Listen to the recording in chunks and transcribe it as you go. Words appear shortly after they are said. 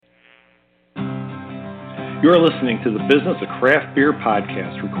You're listening to the Business of Craft Beer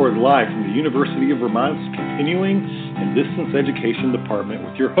podcast, recorded live from the University of Vermont's Continuing and Distance Education Department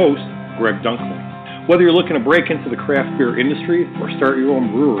with your host, Greg Dunkling. Whether you're looking to break into the craft beer industry or start your own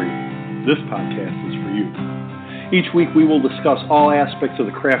brewery, this podcast is for you. Each week we will discuss all aspects of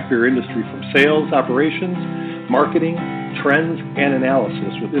the craft beer industry, from sales, operations, marketing, trends, and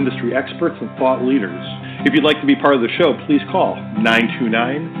analysis with industry experts and thought leaders. If you'd like to be part of the show, please call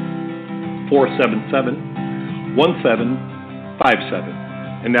 929-477-1757.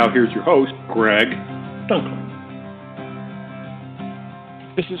 And now here's your host, Greg Dunkling.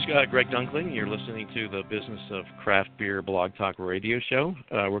 This is Greg Dunkling. You're listening to the Business of Craft Beer Blog Talk Radio Show.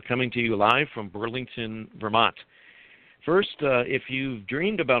 We're coming to you live from Burlington, Vermont. First, if you've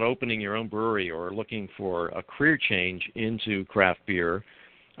dreamed about opening your own brewery or looking for a career change into craft beer,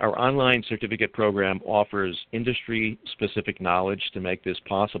 our online certificate program offers industry-specific knowledge to make this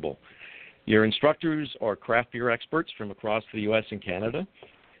possible. Your instructors are craft beer experts from across the U.S. and Canada.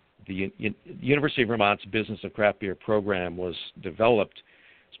 The University of Vermont's Business of Craft Beer program was developed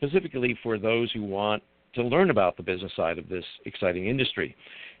specifically for those who want to learn about the business side of this exciting industry.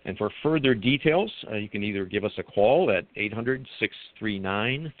 And for further details, you can either give us a call at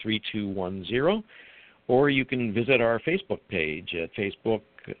 800-639-3210, or you can visit our Facebook page at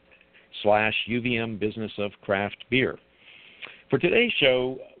Facebook/UVM Business of Craft Beer. For today's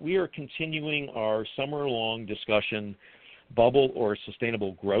show, we are continuing our summer-long discussion, Bubble or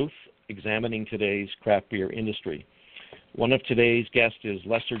Sustainable Growth, examining today's craft beer industry. One of today's guests is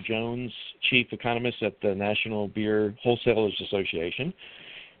Lester Jones, Chief Economist at the National Beer Wholesalers Association.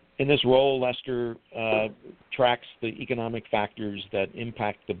 In this role, Lester tracks the economic factors that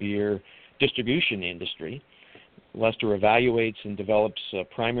impact the beer distribution industry. Lester evaluates and develops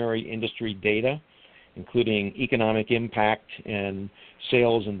primary industry data, including economic impact and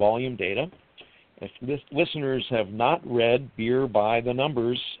sales and volume data. If listeners have not read Beer by the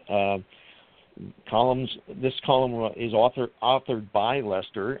Numbers, this column is authored by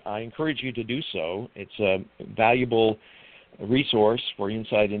Lester. I encourage you to do so. It's a valuable resource for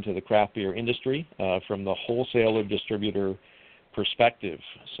insight into the craft beer industry from the wholesaler distributor perspective.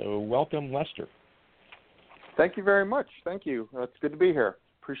 So welcome, Lester. Thank you very much. Thank you. It's good to be here.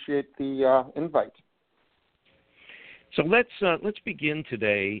 Appreciate the invite. So let's begin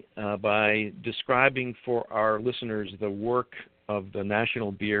today by describing for our listeners the work of the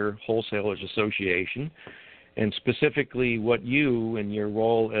National Beer Wholesalers Association, and specifically what you and your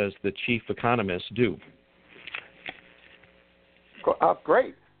role as the chief economist do.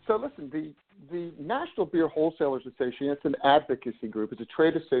 Great. So listen, the National Beer Wholesalers Association, it's an advocacy group. It's a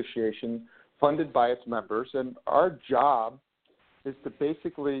trade association funded by its members, and our job is to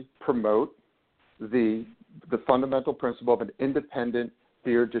basically promote the fundamental principle of an independent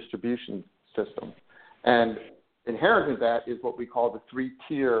beer distribution system. And inherent in that is what we call the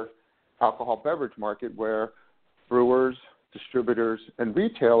three-tier alcohol beverage market, where brewers, distributors, and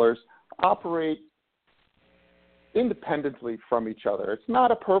retailers operate independently from each other. It's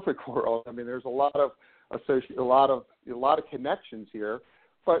not a perfect world. I mean, there's a lot of connections here,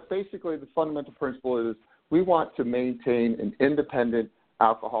 but basically the fundamental principle is we want to maintain an independent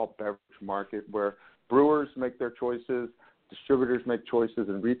alcohol beverage market where brewers make their choices, distributors make choices,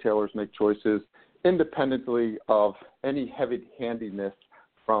 and retailers make choices independently of any heavy-handedness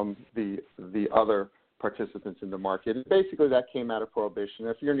from the other participants in the market. And basically that came out of Prohibition.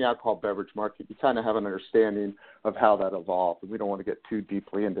 If you're in the alcohol beverage market, you kind of have an understanding of how that evolved, and we don't want to get too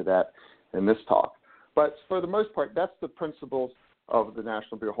deeply into that in this talk. But for the most part, that's the principles of the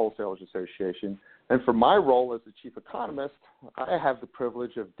National Beer Wholesalers Association. And for my role as the chief economist, I have the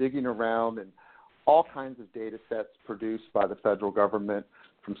privilege of digging around in all kinds of data sets produced by the federal government,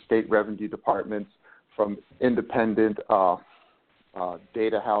 from state revenue departments, from independent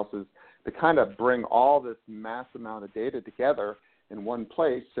data houses, to kind of bring all this mass amount of data together in one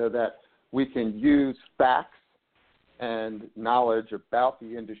place so that we can use facts and knowledge about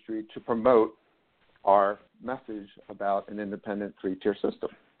the industry to promote our message about an independent three-tier system.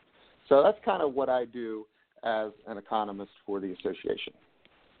 So that's kind of what I do as an economist for the association.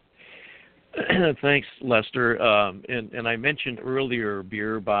 Thanks, Lester. And I mentioned earlier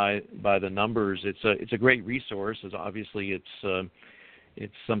Beer by the Numbers. It's a great resource, as obviously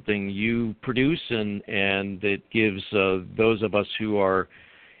it's something you produce, and it gives those of us who are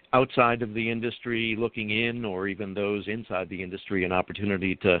outside of the industry looking in, or even those inside the industry, an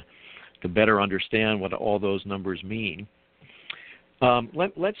opportunity to better understand what all those numbers mean.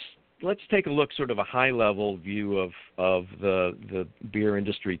 Let's take a look, sort of a high-level view of the beer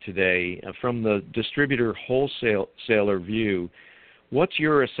industry today. From the distributor wholesaler view, What's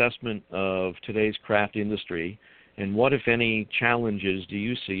your assessment of today's craft industry, and what, if any, challenges do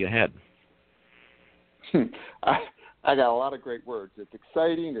you see ahead? I got a lot of great words. It's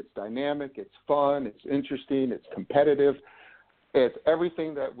exciting, it's dynamic, it's fun, it's interesting, it's competitive. It's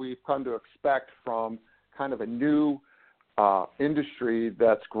everything that we've come to expect from kind of a new industry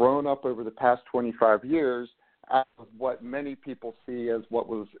that's grown up over the past 25 years out of what many people see as what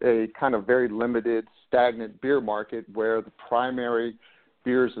was a kind of very limited, stagnant beer market where the primary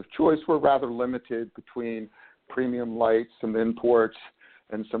beers of choice were rather limited between premium lights, some imports,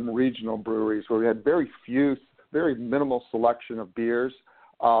 and some regional breweries where we had very minimal selection of beers.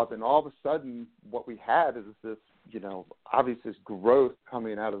 Then all of a sudden what we had is this, obvious growth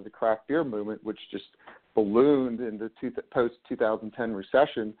coming out of the craft beer movement, which just ballooned in the post-2010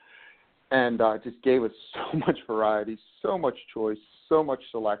 recession and just gave us so much variety, so much choice, so much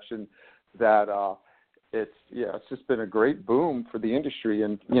selection that it's just been a great boom for the industry.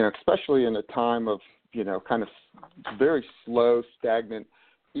 And, especially in a time of, kind of very slow, stagnant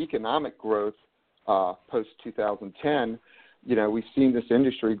economic growth post-2010, we've seen this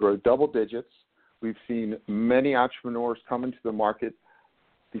industry grow double digits. We've seen many entrepreneurs come into the market.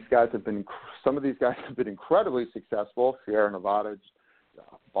 Some of these guys have been incredibly successful. Sierra Nevada,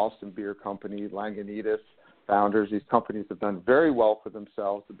 Boston Beer Company, Lagunitas, founders. These companies have done very well for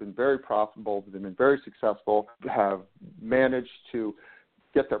themselves, have been very profitable, they've been very successful, have managed to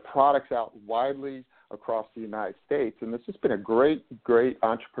get their products out widely across the United States. And this has been a great, great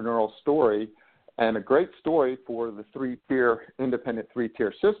entrepreneurial story and a great story for the independent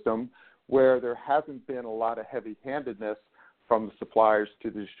three-tier system where there hasn't been a lot of heavy-handedness from the suppliers to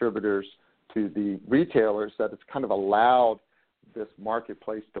the distributors to the retailers, that it's kind of allowed this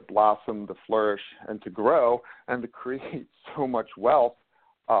marketplace to blossom, to flourish, and to grow, and to create so much wealth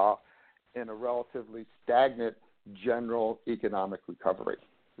in a relatively stagnant general economic recovery.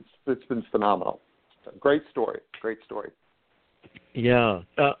 It's been phenomenal. It's a great story. Yeah.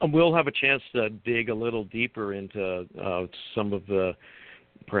 We'll have a chance to dig a little deeper into some of the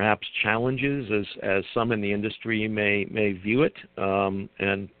perhaps challenges as some in the industry may view it,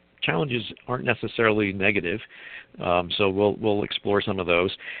 and challenges aren't necessarily negative, so we'll explore some of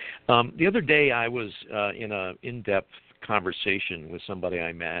those. The other day I was in an in-depth conversation with somebody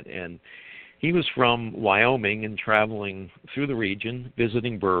I met, and he was from Wyoming and traveling through the region,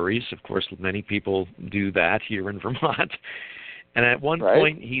 visiting breweries. Of course, many people do that here in Vermont. And at one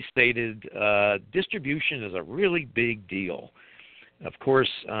point he stated, distribution is a really big deal. Of course,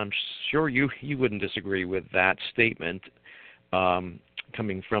 I'm sure you wouldn't disagree with that statement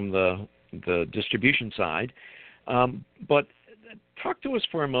coming from the distribution side. But talk to us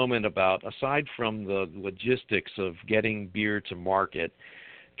for a moment about, aside from the logistics of getting beer to market,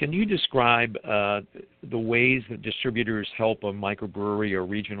 can you describe the ways that distributors help a microbrewery or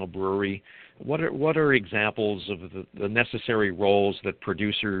regional brewery? What are examples of the necessary roles that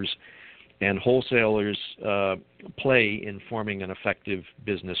producers and wholesalers play in forming an effective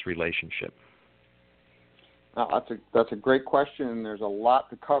business relationship? That's a great question, and there's a lot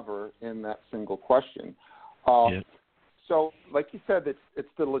to cover in that single question. So, like you said, it's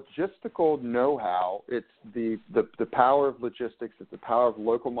the logistical know-how. It's the power of logistics. It's the power of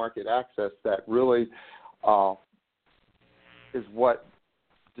local market access that really is what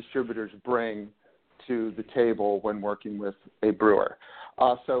distributors bring to the table when working with a brewer.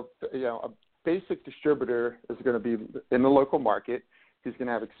 So, a basic distributor is going to be in the local market. He's going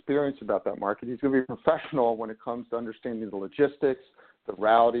to have experience about that market. He's going to be a professional when it comes to understanding the logistics, the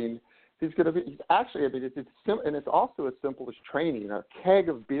routing. He's going to be it's also as simple as training. A keg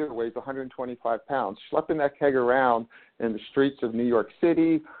of beer weighs 125 pounds. Schlepping that keg around in the streets of New York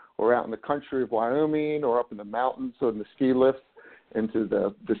City or out in the country of Wyoming or up in the mountains or in the ski lifts into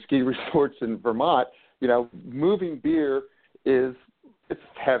the ski resorts in Vermont, moving beer it's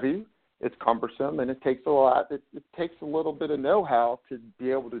heavy, it's cumbersome, and it takes a lot. It takes a little bit of know-how to be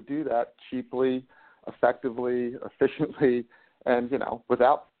able to do that cheaply, effectively, efficiently, and,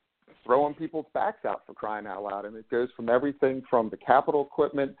 without throwing people's backs out, for crying out loud. And it goes from everything from the capital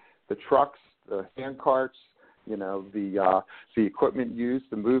equipment, the trucks, the hand carts, the equipment used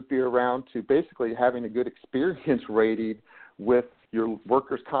to move beer around, to basically having a good experience rating with your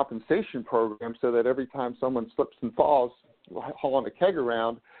workers' compensation program, so that every time someone slips and falls hauling a keg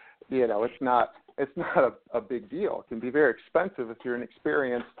around, it's not a big deal. It can be very expensive if you're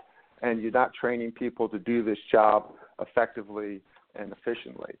inexperienced and you're not training people to do this job effectively and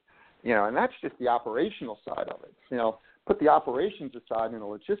efficiently. And that's just the operational side of it. Put the operations aside and the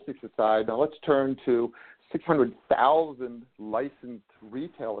logistics aside. Now let's turn to 600,000 licensed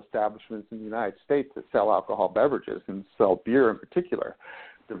retail establishments in the United States that sell alcohol beverages and sell beer in particular.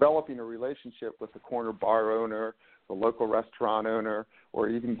 Developing a relationship with the corner bar owner, the local restaurant owner, or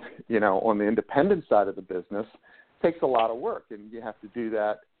even, on the independent side of the business takes a lot of work, and you have to do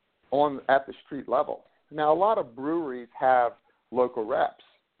that at the street level. Now, a lot of breweries have local reps,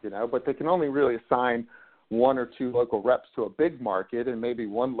 but they can only really assign one or two local reps to a big market and maybe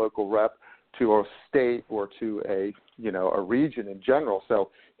one local rep to a state or to a region in general. So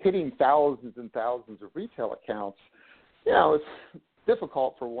hitting thousands and thousands of retail accounts, it's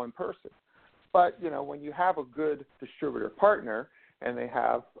difficult for one person. But, when you have a good distributor partner and they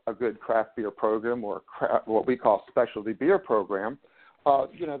have a good craft beer program or what we call specialty beer program,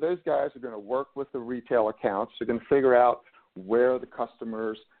 those guys are going to work with the retail accounts. They're going to figure out where the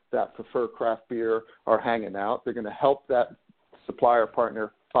customers that prefer craft beer are hanging out. They're going to help that supplier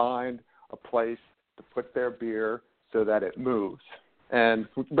partner find a place to put their beer so that it moves. And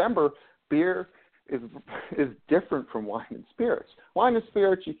remember, beer is different from wine and spirits. Wine and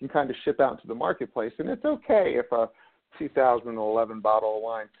spirits you can kind of ship out into the marketplace, and it's okay if a 2011 bottle of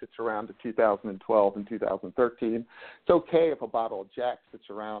wine sits around to 2012 and 2013. It's okay if a bottle of Jack sits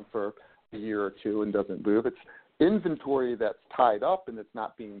around for a year or two and doesn't move. It's inventory that's tied up and it's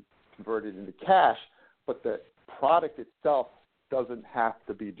not being converted into cash, but the product itself doesn't have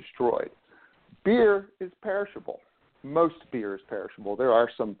to be destroyed. Beer is perishable. Most beer is perishable. There are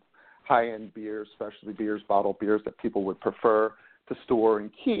some high-end beers, specialty beers, bottled beers that people would prefer to store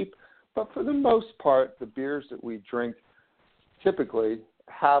and keep, but for the most part, the beers that we drink typically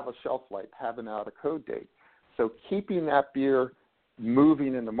have a shelf life, have an out-of-code date. So keeping that beer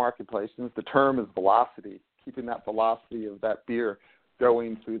moving in the marketplace, and the term is velocity, keeping that velocity of that beer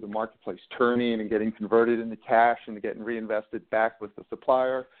going through the marketplace, turning and getting converted into cash and getting reinvested back with the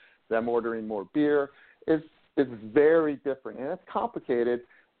supplier, them ordering more beer, is very different, and it's complicated.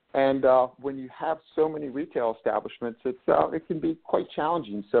 And when you have so many retail establishments, it can be quite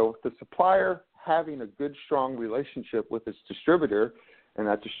challenging. So the supplier having a good, strong relationship with its distributor, and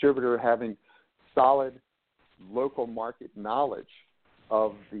that distributor having solid local market knowledge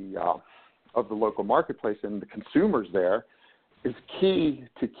of the local marketplace and the consumers there, is key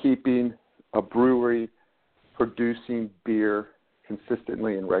to keeping a brewery producing beer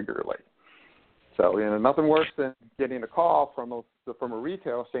consistently and regularly. So, nothing worse than getting a call from a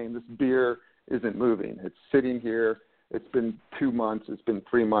retailer saying this beer isn't moving. It's sitting here. It's been 2 months. It's been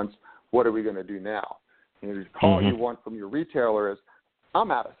 3 months. What are we going to do now? And the call you want from your retailer is, I'm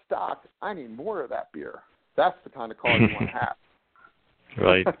out of stock. I need more of that beer. That's the kind of call you want to have.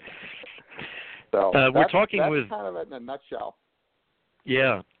 Right. So we're talking that's with kind of it in a nutshell.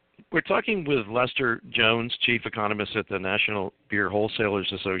 Yeah. We're talking with Lester Jones, Chief Economist at the National Beer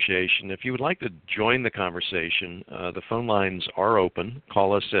Wholesalers Association. If you would like to join the conversation, the phone lines are open.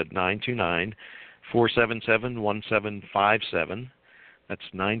 Call us at 929-477-1757. That's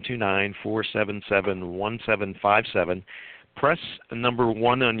 929-477-1757. Press number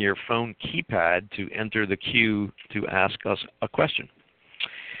 1 on your phone keypad to enter the queue to ask us a question.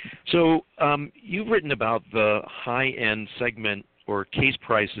 So you've written about the high-end segment or case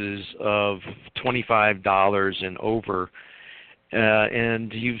prices of $25 and over,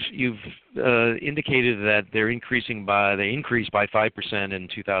 and you've indicated that they increased by 5% in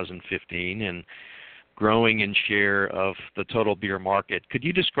 2015 and growing in share of the total beer market. Could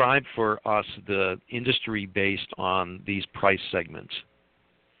you describe for us the industry based on these price segments?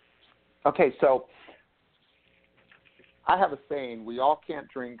 Okay, so I have a saying: we all can't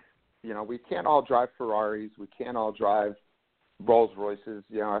drink. We can't all drive Ferraris. We can't all drive Rolls Royces.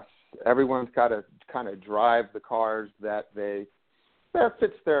 Everyone's got to kind of drive the cars that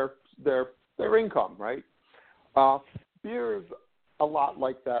fits their income, right? Beer is a lot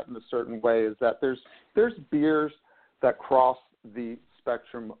like that in a certain way. Is that there's beers that cross the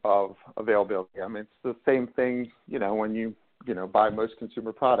spectrum of availability. I mean, it's the same thing. When you buy most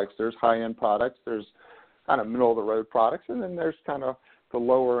consumer products, there's high-end products, there's kind of middle-of-the-road products, and then there's kind of the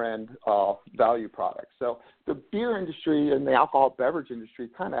lower-end value products. So the beer industry and the alcohol beverage industry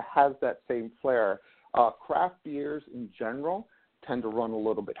kind of has that same flair. Craft beers in general tend to run a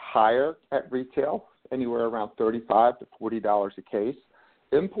little bit higher at retail, anywhere around $35 to $40 a case.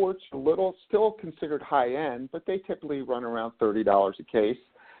 Imports still considered high-end, but they typically run around $30 a case.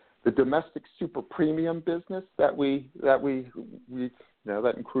 The domestic super premium business that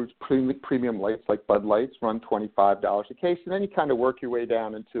that includes premium lights like Bud Lights, run $25 a case, and then you kind of work your way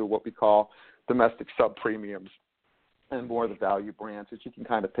down into what we call domestic sub-premiums, and more of the value brands that you can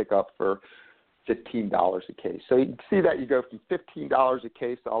kind of pick up for $15 a case. So you can see that you go from $15 a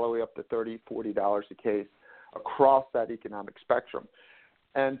case all the way up to $30, $40 a case across that economic spectrum.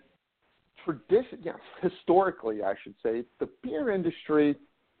 And historically, I should say, the beer industry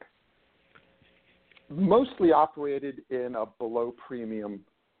mostly operated in a below premium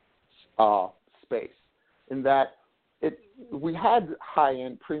space, in that we had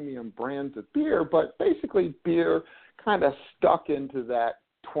high-end premium brands of beer, but basically beer kind of stuck into that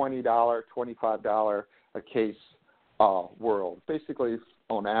 $20, $25 a case world, basically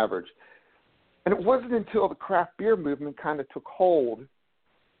on average. And it wasn't until the craft beer movement kind of took hold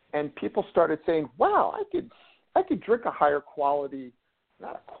and people started saying, wow, I could drink a higher quality,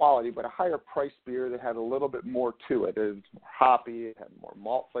 not a quality, but a higher priced beer that had a little bit more to it. It was more hoppy, it had more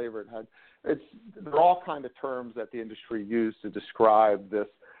malt flavor, they're all kind of terms that the industry used to describe this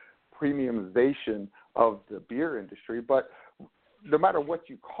premiumization of the beer industry. But no matter what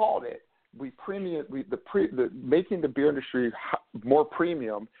you called it, making the beer industry more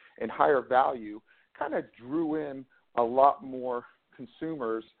premium and higher value kind of drew in a lot more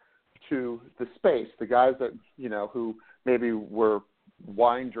consumers to the space. The guys that, who maybe were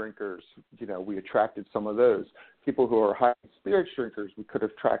wine drinkers, we attracted some of those. People who are high spirits drinkers, we could have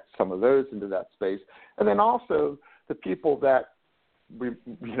attracted some of those into that space. And then also the people that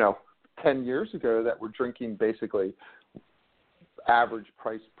 10 years ago that were drinking basically average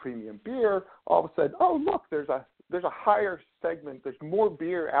price premium beer, all of a sudden, oh, look, there's a higher segment, there's more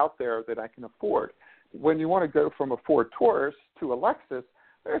beer out there that I can afford. When you want to go from a Ford Taurus to a Lexus,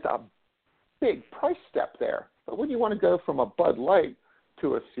 there's a big price step there. But when you want to go from a Bud Light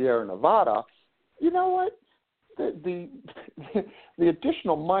to a Sierra Nevada, you know what? The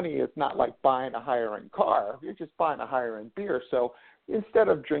additional money is not like buying a higher end car. You're just buying a higher end beer. So instead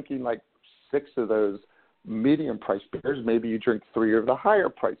of drinking like 6 of those medium priced beers, maybe you drink 3 of the higher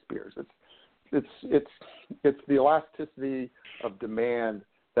priced beers. It's the elasticity of demand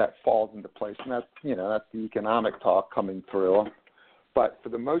that falls into place, and that's the economic talk coming through. But for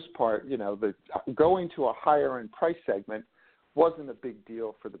the most part, the going to a higher end price segment wasn't a big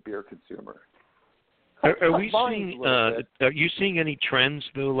deal for the beer consumer. Are you seeing any trends,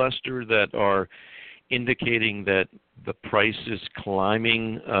 though, Lester, that are indicating that the price is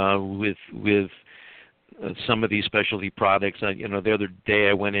climbing with some of these specialty products? The other day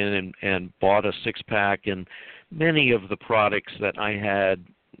I went in and bought a 6-pack, and many of the products that I had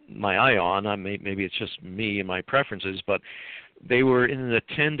my eye on, maybe it's just me and my preferences, but they were in the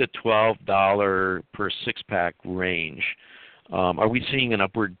 $10 to $12 per 6-pack range. Are we seeing an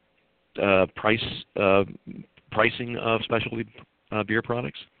upward pricing of specialty beer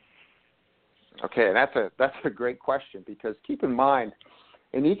products? Okay, that's a great question, because keep in mind,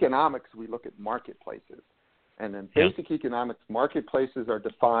 in economics we look at marketplaces, and in basic economics, marketplaces are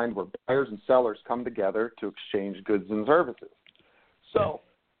defined where buyers and sellers come together to exchange goods and services. So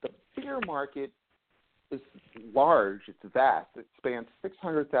the beer market is large, it's vast, it spans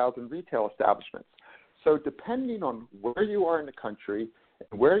 600,000 retail establishments. So depending on where you are in the country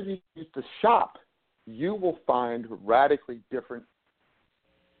and where you used to shop, you will find radically different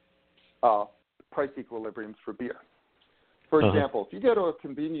price equilibriums for beer. For example, if you go to a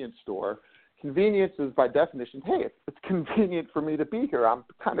convenience store, convenience is by definition, hey, it's convenient for me to be here. I'm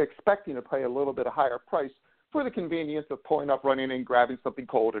kind of expecting to pay a little bit of higher price for the convenience of pulling up, running in, grabbing something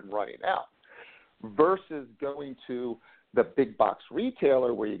cold, and running out, versus going to the big box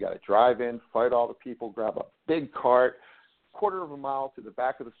retailer where you got to drive in, fight all the people, grab a big cart, quarter of a mile to the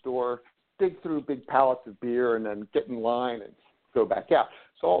back of the store, dig through big pallets of beer, and then get in line and go back out.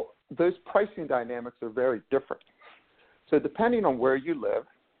 So those pricing dynamics are very different. So depending on where you live,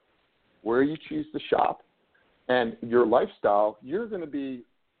 where you choose to shop, and your lifestyle, you're going to be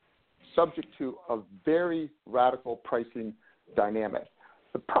subject to a very radical pricing dynamic.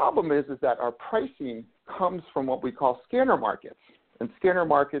 The problem is that our pricing comes from what we call scanner markets. And scanner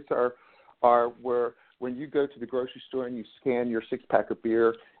markets are where when you go to the grocery store and you scan your 6-pack of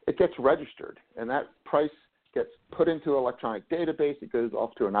beer, it gets registered. And that price gets put into an electronic database. It goes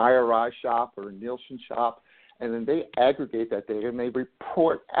off to an IRI shop or a Nielsen shop. And then they aggregate that data and they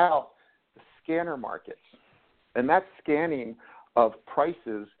report out the scanner markets. And that scanning of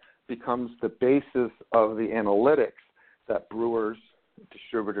prices becomes the basis of the analytics that brewers,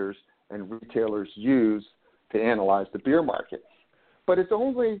 distributors, and retailers use to analyze the beer market. But it's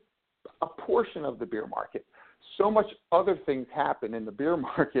only a portion of the beer market. So much other things happen in the beer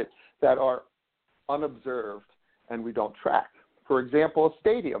market that are unobserved and we don't track. For example, a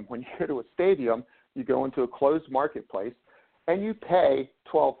stadium. When you go to a stadium, you go into a closed marketplace and you pay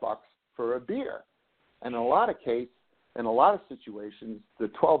 $12 for a beer. And in a lot of cases, in a lot of situations, the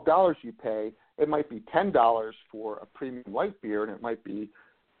 $12 you pay, it might be $10 for a premium light beer, and it might be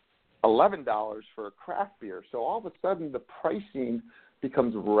 $11 for a craft beer. So all of a sudden, the pricing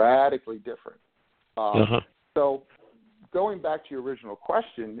becomes radically different. So going back to your original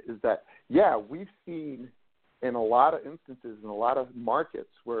question is that, yeah, we've seen in a lot of instances, in a lot of markets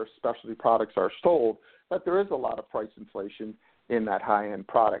where specialty products are sold, that there is a lot of price inflation in that high-end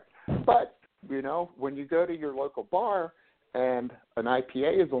product. But, you know, when you go to your local bar and an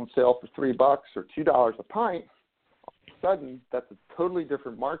IPA is on sale for $3 or $2 a pint, all of a sudden that's a totally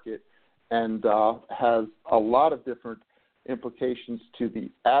different market and has a lot of different implications to the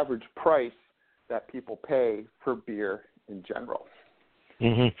average price that people pay for beer in general.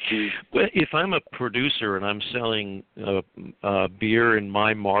 Well, if I'm a producer and I'm selling beer in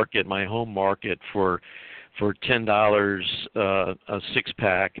my market, my home market, for $10 a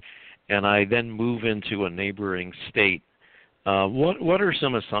six-pack, and I then move into a neighboring state, what are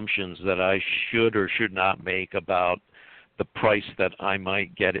some assumptions that I should or should not make about the price that I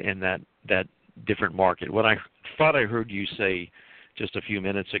might get in that different market? What I thought I heard you say just a few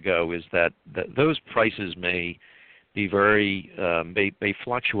minutes ago is that those prices may be may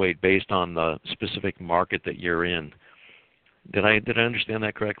fluctuate based on the specific market that you're in. Did I understand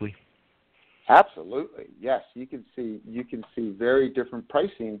that correctly? Absolutely, yes. You can see very different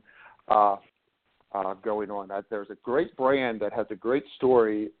pricing going on. There's a great brand that has a great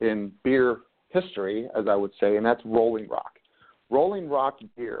story in beer history, as I would say, and that's Rolling Rock. Rolling Rock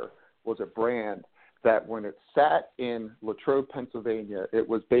beer was a brand that when it sat in Latrobe, Pennsylvania, it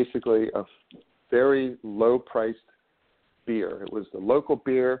was basically a very low-priced beer. It was the local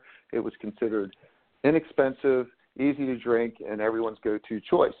beer. It was considered inexpensive, easy to drink, and everyone's go-to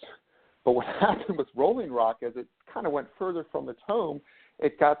choice. But what happened with Rolling Rock, as it kind of went further from its home,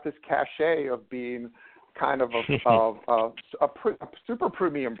 it got this cachet of being kind of a super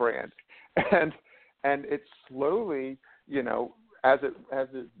premium brand, and it slowly, you know, as it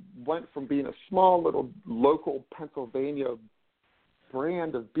went from being a small little local Pennsylvania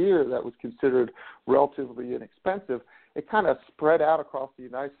brand of beer that was considered relatively inexpensive, it kind of spread out across the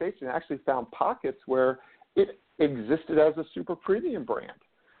United States and actually found pockets where it existed as a super premium brand.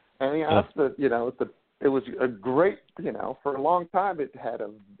 And it was a great, you know, for a long time it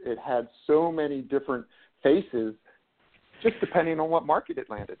had so many different faces, just depending on what market it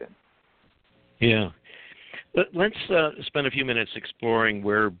landed in. Yeah. Let's spend a few minutes exploring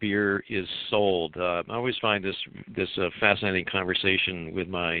where beer is sold. I always find this a fascinating conversation with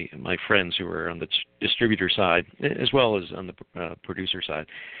my friends who are on the distributor side as well as on the producer side.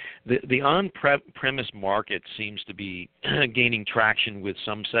 The on-premise market seems to be gaining traction with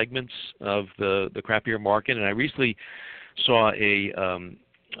some segments of the craft beer market, and I recently saw a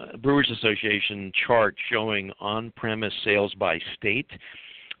Brewers Association chart showing on-premise sales by state.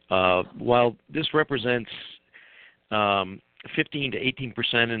 While this represents 15 to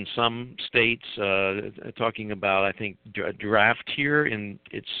 18% in some states, talking about, I think, draft here, and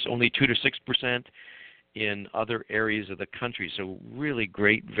it's only 2 to 6% in other areas of the country, so really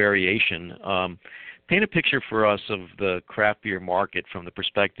great variation. Paint a picture for us of the craft beer market from the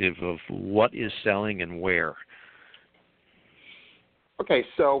perspective of what is selling and where. Okay,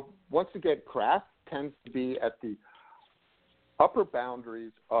 so once again, craft tends to be at the upper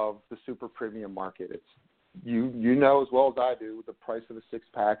boundaries of the super premium market. It's you know as well as I do the price of a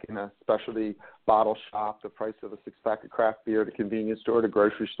six-pack in a specialty bottle shop, the price of a six-pack of craft beer at a convenience store, at a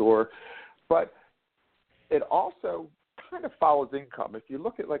grocery store. But it also kind of follows income. If you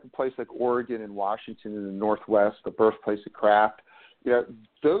look at like a place like Oregon and Washington in the Northwest, the birthplace of craft, you know,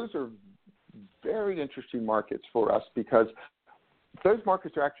 those are very interesting markets for us because those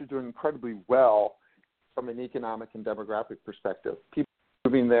markets are actually doing incredibly well from an economic and demographic perspective. People are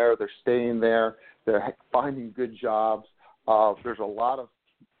moving there, they're staying there, they're finding good jobs. There's a lot of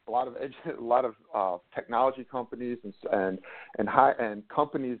technology companies and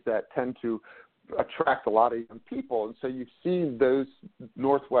companies that tend to attract a lot of young people, and so you've seen those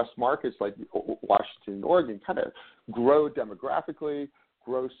Northwest markets like Washington and Oregon kind of grow demographically,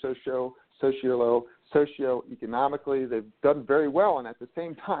 grow socioeconomically. They've done very well, and at the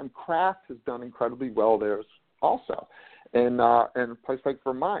same time, craft has done incredibly well there also. And in a place like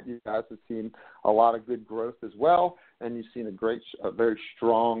Vermont, you guys have seen a lot of good growth as well, and you've seen a very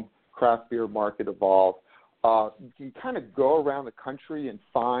strong craft beer market evolve. You can kind of go around the country and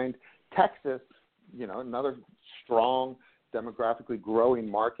find Texas, you know, another strong demographically growing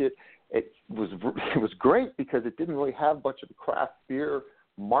market. It was great because it didn't really have much of a craft beer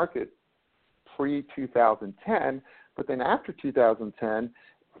market pre-2010, but then after 2010,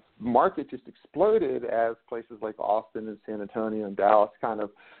 market just exploded as places like Austin and San Antonio and Dallas kind of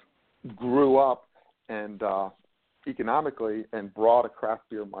grew up and economically and brought a craft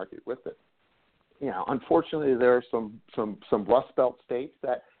beer market with it. Unfortunately, there are some Rust Belt states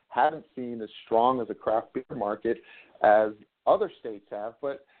that haven't seen as strong as a craft beer market as other states have.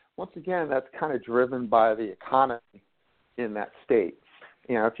 But once again, that's kind of driven by the economy in that state.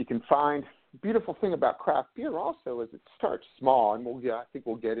 If you can find the beautiful thing about craft beer also is it starts small, and I think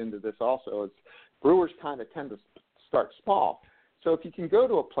we'll get into this also. Brewers kind of tend to start small. So if you can go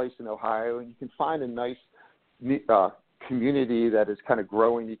to a place in Ohio and you can find a nice community that is kind of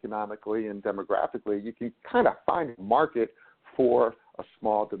growing economically and demographically, you can kind of find a market for a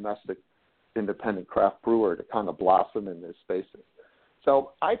small domestic independent craft brewer to kind of blossom in those spaces.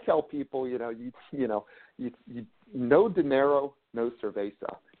 So I tell people, no dinero, no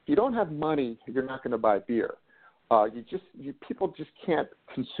cerveza. If you don't have money, you're not going to buy beer. People just can't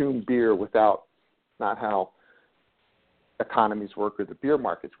consume beer without not how economies work or the beer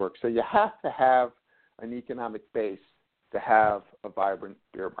markets work. So you have to have an economic base to have a vibrant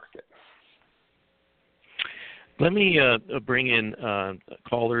beer market. Let me bring in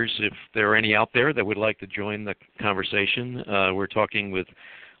callers, if there are any out there that would like to join the conversation. We're talking with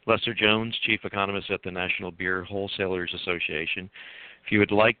Lester Jones, Chief Economist at the National Beer Wholesalers Association. If you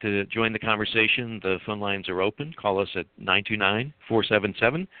would like to join the conversation, the phone lines are open. Call us at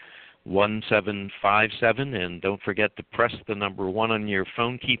 929-477-1757, and don't forget to press the number 1 on your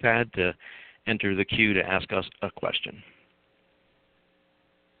phone keypad to enter the queue to ask us a question.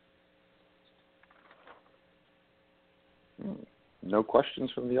 No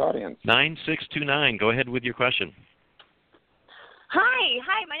questions from the audience. 9629, go ahead with your question. Hi.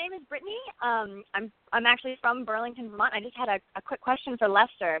 My name is Brittany. I'm actually from Burlington, Vermont. I just had a quick question for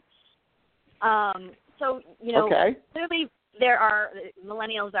Lester. Okay. Clearly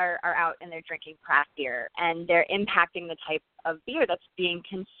millennials are out and they're drinking craft beer, and they're impacting the type of beer that's being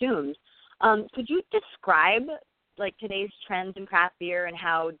consumed. Could you describe today's trends in craft beer and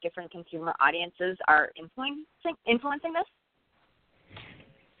how different consumer audiences are influencing this?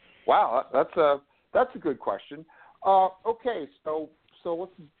 Wow, that's a good question. Okay, so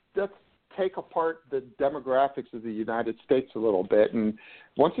let's take apart the demographics of the United States a little bit, and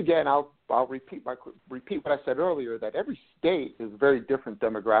once again, I'll repeat what I said earlier, that every state is very different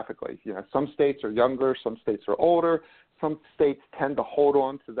demographically. Some states are younger, some states are older, some states tend to hold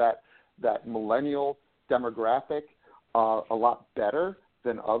on to that millennial demographic a lot better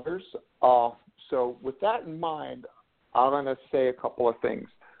than others. So with that in mind, I'm going to say a couple of things.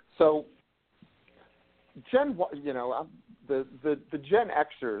 So the Gen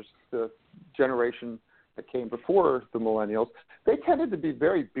Xers, the generation that came before the millennials, they tended to be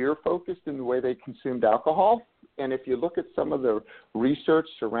very beer focused in the way they consumed alcohol. And if you look at some of the research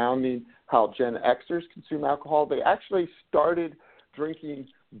surrounding how Gen Xers consume alcohol, they actually started drinking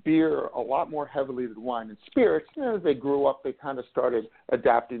beer a lot more heavily than wine and spirits. And as they grew up, they kind of started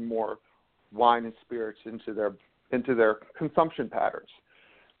adapting more wine and spirits into their consumption patterns.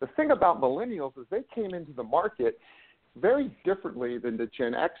 The thing about millennials is they came into the market very differently than the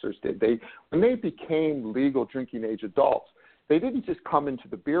Gen Xers did. When they became legal drinking age adults, they didn't just come into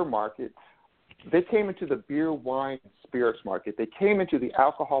the beer market. They came into the beer, wine, and spirits market. They came into the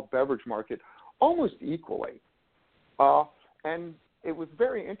alcohol beverage market almost equally. And it was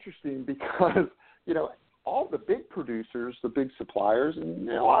very interesting because, all the big producers, the big suppliers, and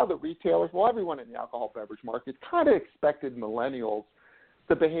a lot of the retailers, everyone in the alcohol beverage market kind of expected millennials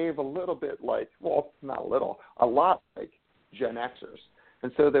to behave a little bit like, not a little, a lot like Gen Xers.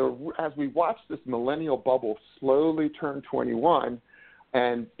 And so as we watched this millennial bubble slowly turn 21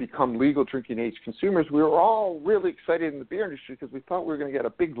 and become legal drinking age consumers, we were all really excited in the beer industry because we thought we were going to get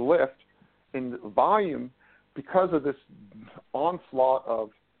a big lift in volume because of this onslaught of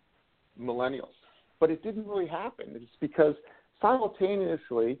millennials. But it didn't really happen. It's because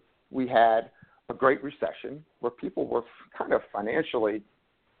simultaneously we had a great recession where people were kind of financially,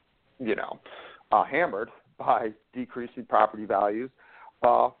 hammered by decreasing property values.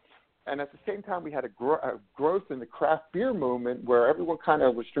 And at the same time, we had a growth in the craft beer movement where everyone kind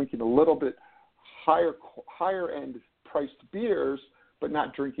of was drinking a little bit higher end priced beers, but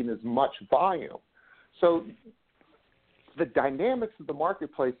not drinking as much volume. So the dynamics of the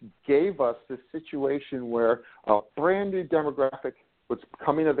marketplace gave us this situation where a brand new demographic was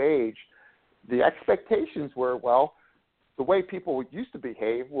coming of age. The expectations were, the way people used to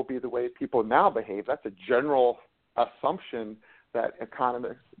behave will be the way people now behave. That's a general assumption that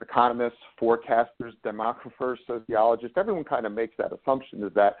economists, forecasters, demographers, sociologists, everyone kind of makes that assumption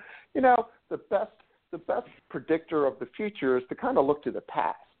is that, the best the best predictor of the future is to kind of look to the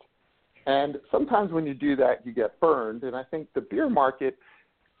past. And sometimes when you do that, you get burned. And I think the beer market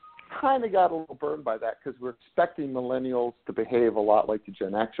kind of got a little burned by that because we're expecting millennials to behave a lot like the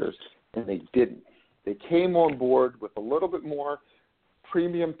Gen Xers, and they didn't. They came on board with a little bit more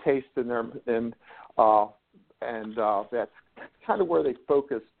premium taste in their, and that's kind of where they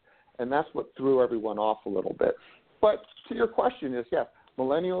focused, and that's what threw everyone off a little bit. But to your question is, yes,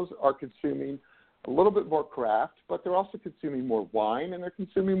 millennials are consuming a little bit more craft, but they're also consuming more wine and they're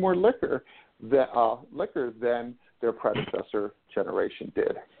consuming more liquor than their predecessor generation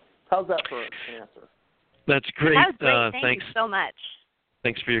did. How's that for an answer? That's great. That was great. Thank you so much.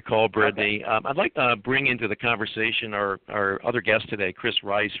 Thanks for your call, Brittany. Okay. I'd like to bring into the conversation our other guest today, Chris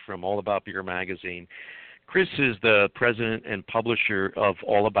Rice from All About Beer magazine. Chris is the president and publisher of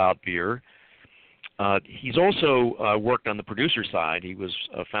All About Beer. He's also worked on the producer side. He was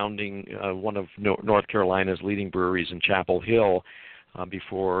founding one of North Carolina's leading breweries in Chapel Hill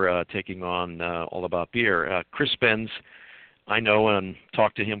before taking on All About Beer. Chris spends, I know and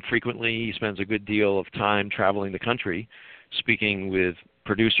talk to him frequently, he spends a good deal of time traveling the country, speaking with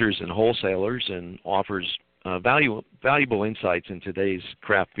producers and wholesalers, and offers valuable insights in today's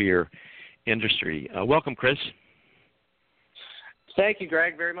craft beer industry. Welcome, Chris. Thank you,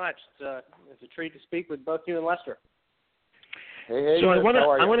 Greg, very much. It's a treat to speak with both you and Lester. Hey, so Chris,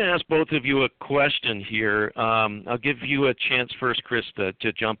 I want to ask both of you a question here. I'll give you a chance first, Chris, to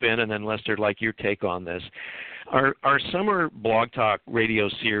jump in, and then Lester, I'd like your take on this. Our summer Blog Talk radio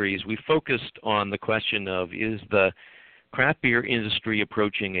series, we focused on the question of, is the craft beer industry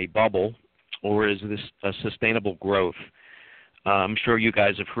approaching a bubble, or is this a sustainable growth? I'm sure you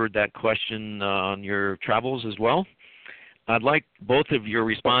guys have heard that question on your travels as well. I'd like both of your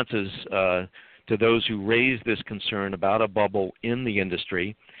responses to those who raise this concern about a bubble in the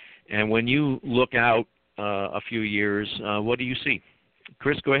industry. And when you look out a few years, what do you see?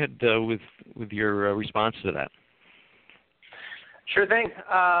 Chris, go ahead with your response to that. Sure thing.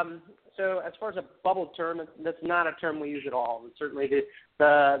 So as far as a bubble term, that's not a term we use at all. Certainly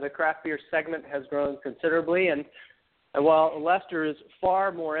the craft beer segment has grown considerably, and while Lester is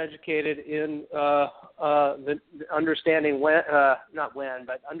far more educated in the understanding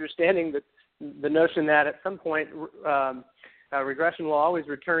understanding the notion that at some point regression will always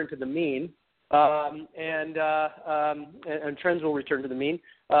return to the mean, and trends will return to the mean.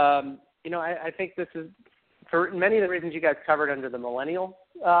 I think this is for many of the reasons you guys covered under the millennial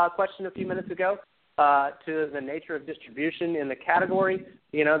question a few minutes ago, to the nature of distribution in the category.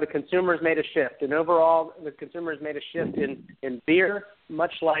 The consumer's made a shift, and overall the consumer's made a shift in beer,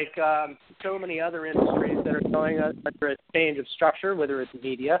 much like so many other industries that are going under a change of structure, whether it's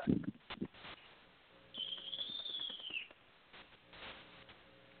media.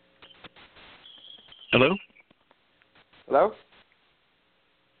 Hello? Hello?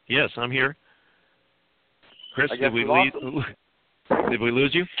 Yes, I'm here. Chris, did we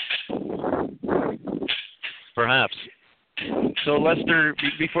lose you? Perhaps. So Lester,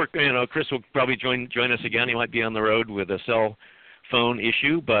 before Chris will probably join us again. He might be on the road with a cell phone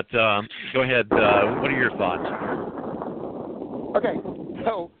issue, but go ahead. What are your thoughts? Okay,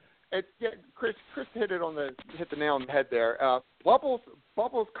 so Chris hit the nail on the head there.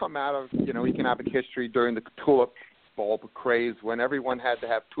 Bubbles come out of economic history during the tulip bulb craze, when everyone had to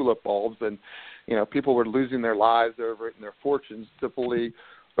have tulip bulbs, and people were losing their lives over it and their fortunes simply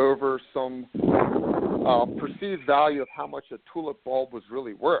over some perceived value of how much a tulip bulb was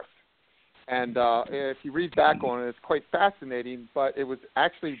really worth. And if you read back on it, it's quite fascinating, but it was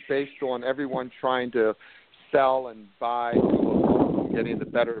actually based on everyone trying to sell and buy tulip bulbs and getting the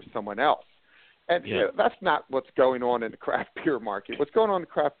better of someone else. And that's not what's going on in the craft beer market. What's going on in the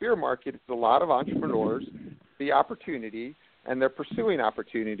craft beer market is a lot of entrepreneurs see opportunity, and they're pursuing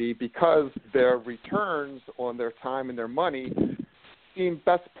opportunity because their returns on their time and their money seem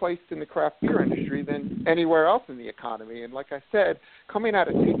best placed in the craft beer industry than anywhere else in the economy. And like I said, coming out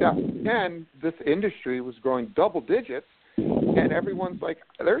of 2010, this industry was growing double digits, and everyone's like,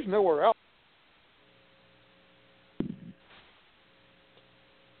 there's nowhere else.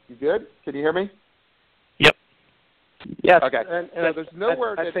 You good? Can you hear me? Yep. Yes. Okay. And so there's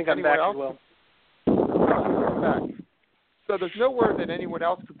nowhere I that think I'm anyone back else. as well. So there's nowhere that anyone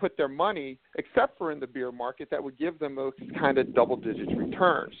else could put their money, except for in the beer market, that would give them those kind of double-digit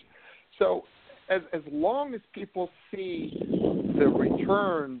returns. So as long as people see the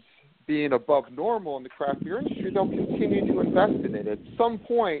returns being above normal in the craft beer industry, they'll continue to invest in it. At some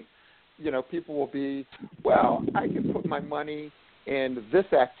point, people will be, well, I can put my money in this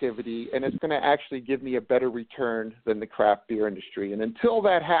activity, and it's going to actually give me a better return than the craft beer industry. And until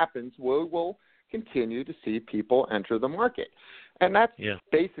that happens, we'll continue to see people enter the market. And that's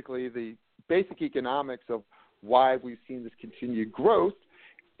basically the basic economics of why we've seen this continued growth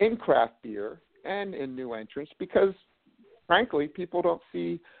in craft beer and in new entrants, because, frankly, people don't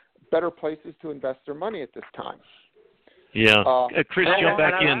see better places to invest their money at this time. Yeah. Chris, jump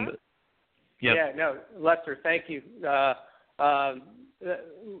back in. Yeah, no, Lester, thank you.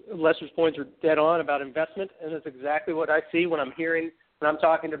 Lester's points are dead on about investment, and that's exactly what I see when I'm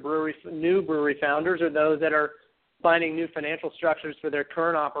talking to new brewery founders, or those that are finding new financial structures for their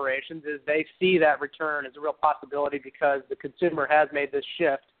current operations, is they see that return as a real possibility because the consumer has made this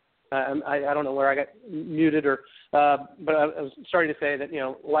shift. I don't know where I got muted, but I was starting to say that,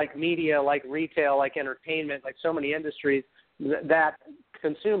 like media, like retail, like entertainment, like so many industries, that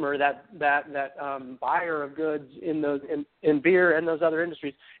consumer, that buyer of goods in beer and those other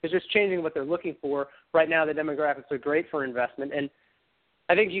industries is just changing what they're looking for. Right now, the demographics are great for investment, and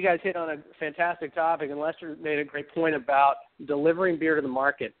I think you guys hit on a fantastic topic, and Lester made a great point about delivering beer to the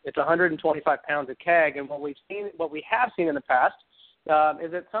market. It's 125 pounds a keg, and what we have seen in the past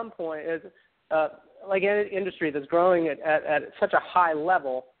is at some point like any industry that's growing at such a high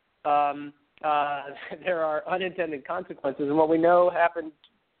level. There are unintended consequences. And what we know happened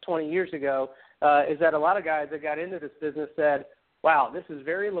 20 years ago is that a lot of guys that got into this business said, wow, this is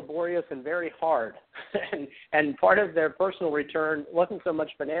very laborious and very hard. and part of their personal return wasn't so much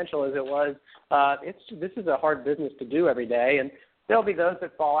financial as it was, this is a hard business to do every day. And there'll be those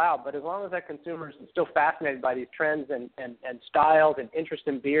that fall out. But as long as that consumer is still fascinated by these trends and styles and interest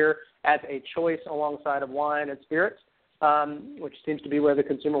in beer as a choice alongside of wine and spirits, which seems to be where the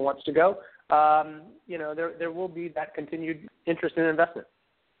consumer wants to go, there will be that continued interest in investment.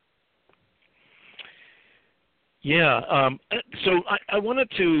 Yeah. So I wanted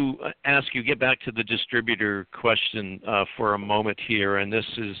to ask you, get back to the distributor question for a moment here. And this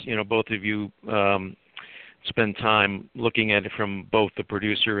is, both of you spend time looking at it from both the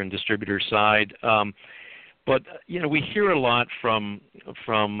producer and distributor side. But, we hear a lot from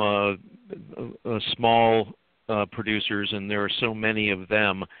small producers, and there are so many of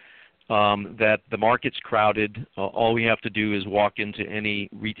them, that the market's crowded. All we have to do is walk into any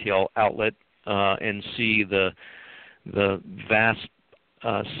retail outlet and see the vast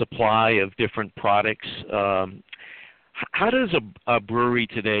supply of different products. How does a brewery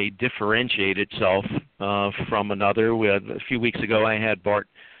today differentiate itself from another? A few weeks ago, I had Bart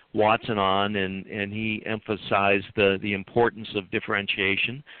Watson on, and he emphasized the importance of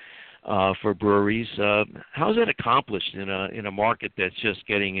differentiation for breweries. How is that accomplished in a market that's just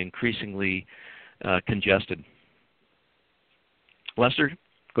getting increasingly congested? Lester,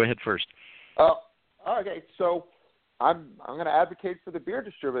 go ahead first. Okay, so I'm going to advocate for the beer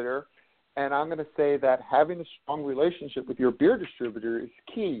distributor, and I'm going to say that having a strong relationship with your beer distributor is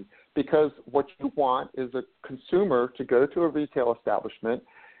key, because what you want is a consumer to go to a retail establishment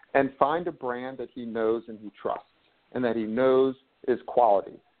and find a brand that he knows and he trusts, and that he knows is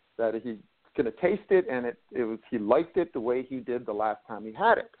quality, that he's going to taste it and he liked it the way he did the last time he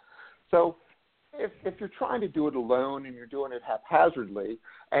had it. So if you're trying to do it alone and you're doing it haphazardly,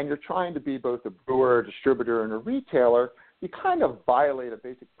 and you're trying to be both a brewer, a distributor, and a retailer, you kind of violate a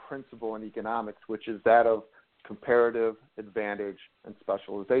basic principle in economics, which is that of comparative advantage and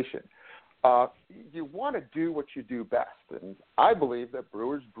specialization. You want to do what you do best, and I believe that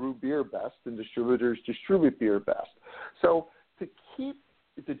brewers brew beer best and distributors distribute beer best. So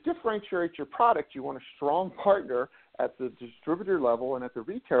to differentiate your product, you want a strong partner at the distributor level and at the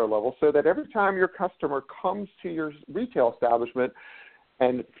retailer level, so that every time your customer comes to your retail establishment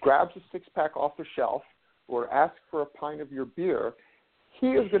and grabs a six-pack off the shelf or asks for a pint of your beer, he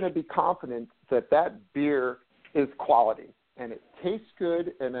is going to be confident that that beer is quality and it tastes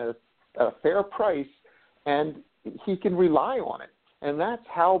good and at a fair price, and he can rely on it. And that's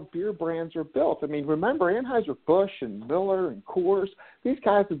how beer brands are built. I mean, remember, Anheuser-Busch and Miller and Coors, these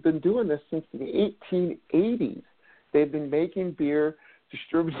guys have been doing this since the 1880s. They've been making beer,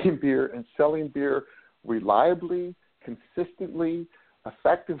 distributing beer, and selling beer reliably, consistently,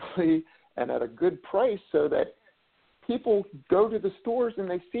 effectively, and at a good price, so that people go to the stores and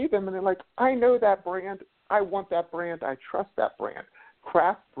they see them and they're like, I know that brand, I want that brand, I trust that brand.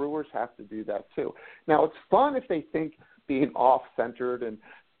 Craft brewers have to do that too. Now, it's fun if they think being off-centered and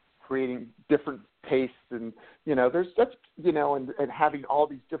creating different tastes and, and having all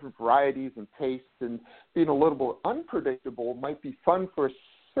these different varieties and tastes and being a little bit unpredictable might be fun for a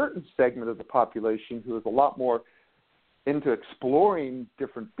certain segment of the population who is a lot more into exploring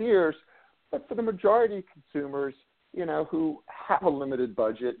different beers. But for the majority of consumers, who have a limited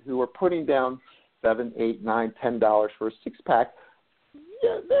budget, who are putting down $7, $8, $9, $10 for a six-pack,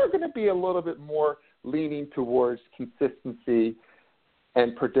 they're going to be a little bit more leaning towards consistency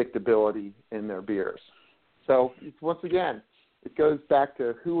and predictability in their beers. So once again, it goes back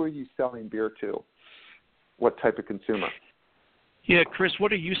to who are you selling beer to? What type of consumer? Yeah, Chris,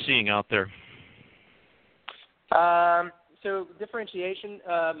 what are you seeing out there? So differentiation,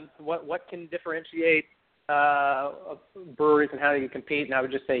 what can differentiate breweries and how do you compete? And I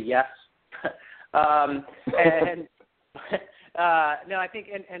would just say yes. No, I think,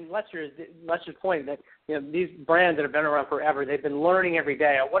 and Lester's point that these brands that have been around forever, they've been learning every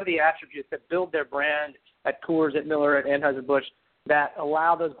day. What are the attributes that build their brand at Coors, at Miller, at Anheuser-Busch that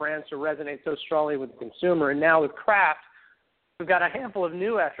allow those brands to resonate so strongly with the consumer? And now with craft, we've got a handful of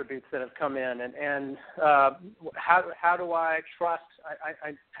new attributes that have come in, and how do I trust?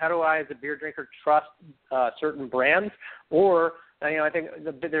 How do I, as a beer drinker, trust certain brands? Or I think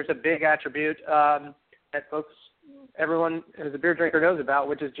there's a big attribute that everyone who's a beer drinker knows about,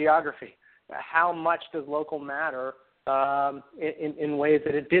 which is geography. How much does local matter in ways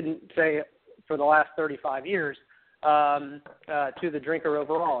that it didn't, say, for the last 35 years to the drinker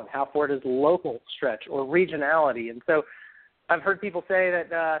overall, and how far does local stretch or regionality? And so I've heard people say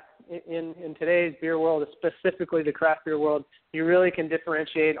that in today's beer world, specifically the craft beer world, you really can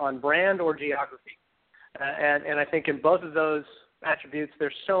differentiate on brand or geography. And I think in both of those attributes,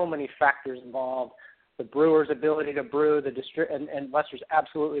 there's so many factors involved. The brewer's ability to brew, and Lester's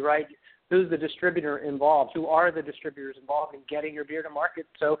absolutely right. Who's the distributor involved? Who are the distributors involved in getting your beer to market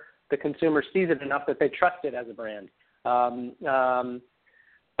so the consumer sees it enough that they trust it as a brand?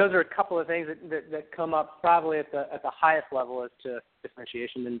 Those are a couple of things that come up probably at the highest level as to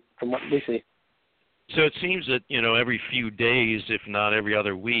differentiation and from what we see. So it seems that, every few days, if not every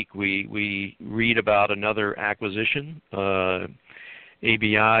other week, we read about another acquisition,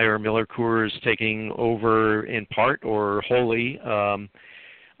 ABI or Miller Coors taking over in part or wholly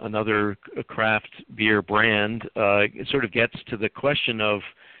another craft beer brand. It sort of gets to the question of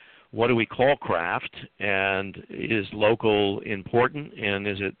what do we call craft, and is local important, and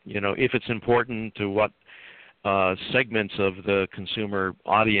is it, if it's important, to what segments of the consumer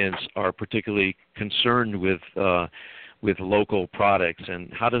audience are particularly concerned with local products,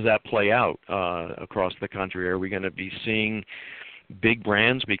 and how does that play out across the country? Are we going to be seeing big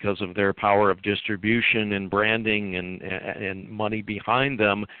brands because of their power of distribution and branding and money behind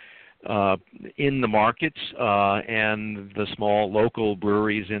them in the markets, and the small local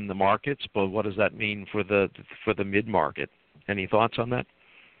breweries in the markets? But what does that mean for the mid-market? Any thoughts on that?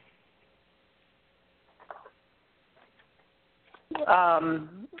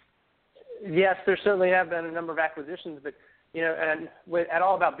 Yes, there certainly have been a number of acquisitions, but and at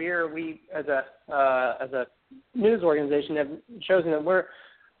All About Beer, we as a news organization have chosen that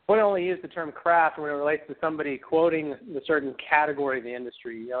we only use the term craft when it relates to somebody quoting the certain category of the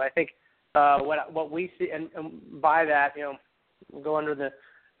industry. I think what we see, and by that, we'll go under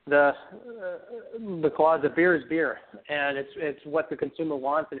the clause that beer is beer, and it's what the consumer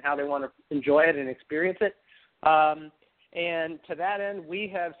wants and how they want to enjoy it and experience it. And to that end, we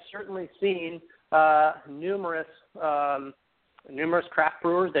have certainly seen numerous craft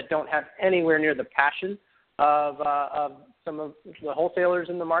brewers that don't have anywhere near the passion of some of the wholesalers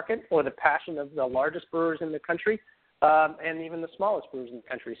in the market, or the passion of the largest brewers in the country, and even the smallest brewers in the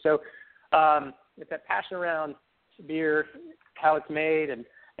country. So it's that passion around beer, how it's made, and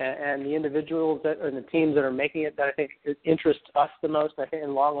the individuals and the teams that are making it that I think interests us the most. I think in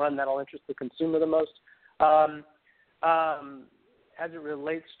the long run that'll interest the consumer the most. As it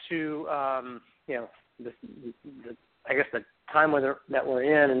relates to I guess the time that we're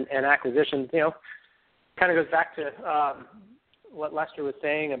in and acquisitions, kind of goes back to what Lester was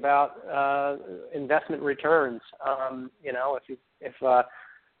saying about investment returns. If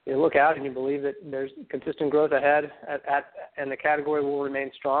you look out and you believe that there's consistent growth ahead and the category will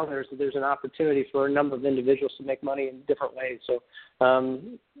remain strong, there's an opportunity for a number of individuals to make money in different ways. So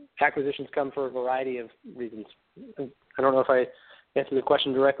acquisitions come for a variety of reasons. I don't know if I answered the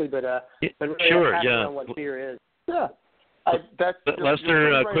question directly, but really sure, yeah. On what beer is. Yeah.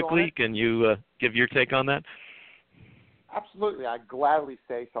 Lester, quickly, can you give your take on that? Absolutely. I'd gladly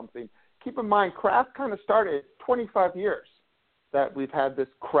say something. Keep in mind, craft kind of started 25 years that we've had this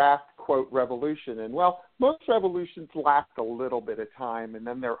craft, quote, revolution. And, well, most revolutions last a little bit of time, and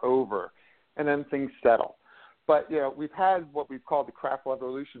then they're over, and then things settle. But, we've had what we've called the craft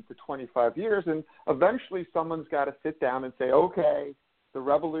revolution for 25 years, and eventually someone's got to sit down and say, okay, the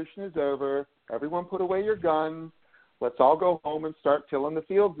revolution is over. Everyone put away your guns. Let's all go home and start tilling the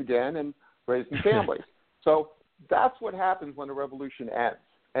fields again and raising families. So that's what happens when a revolution ends.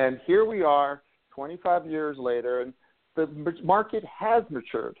 And here we are 25 years later, and the market has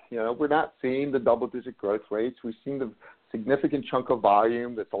matured. We're not seeing the double-digit growth rates. We've seen the significant chunk of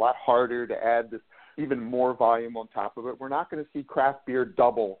volume. That's a lot harder to add this even more volume on top of it. We're not going to see craft beer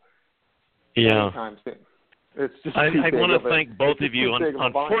double anytime soon. It's just I want to thank both of you.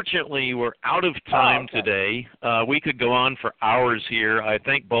 Unfortunately, we're out of time today. We could go on for hours here. I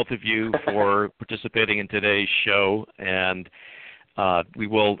thank both of you for participating in today's show, and we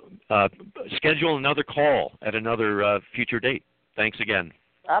will schedule another call at another future date. Thanks again.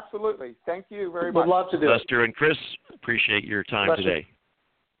 Absolutely. Thank you very much. Would love to do Lester and Chris, appreciate your time today.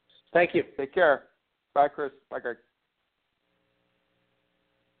 Thank you. Take care. Bye, Chris. Bye, Greg.